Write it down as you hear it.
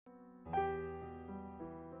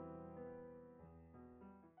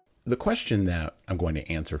The question that I'm going to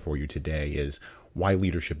answer for you today is why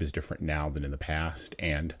leadership is different now than in the past.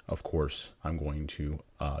 And of course, I'm going to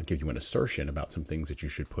give you an assertion about some things that you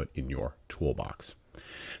should put in your toolbox.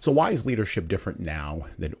 So why is leadership different now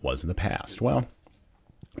than it was in the past? Well,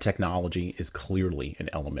 technology is clearly an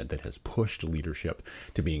element that has pushed leadership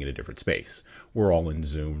to being in a different space. We're all in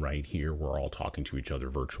Zoom right here. We're all talking to each other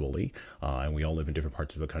virtually, and we all live in different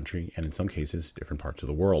parts of the country, and in some cases, different parts of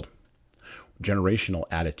the world. Generational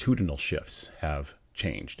attitudinal shifts have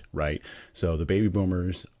changed, right? So the baby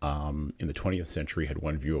boomers in the 20th century had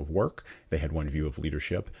one view of work. They had one view of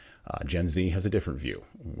leadership. Gen Z has a different view.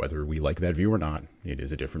 Whether we like that view or not, it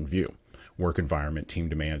is a different view. Work environment, team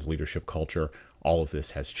demands, leadership culture, all of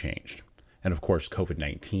this has changed. And of course,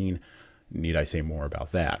 COVID-19, need I say more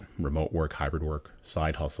about that? Remote work, hybrid work,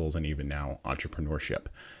 side hustles, and even now entrepreneurship.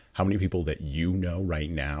 How many people that you know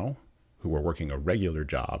right now who are working a regular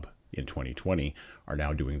job in 2020 are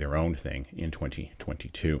now doing their own thing in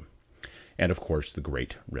 2022? And of course, the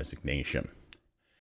Great Resignation.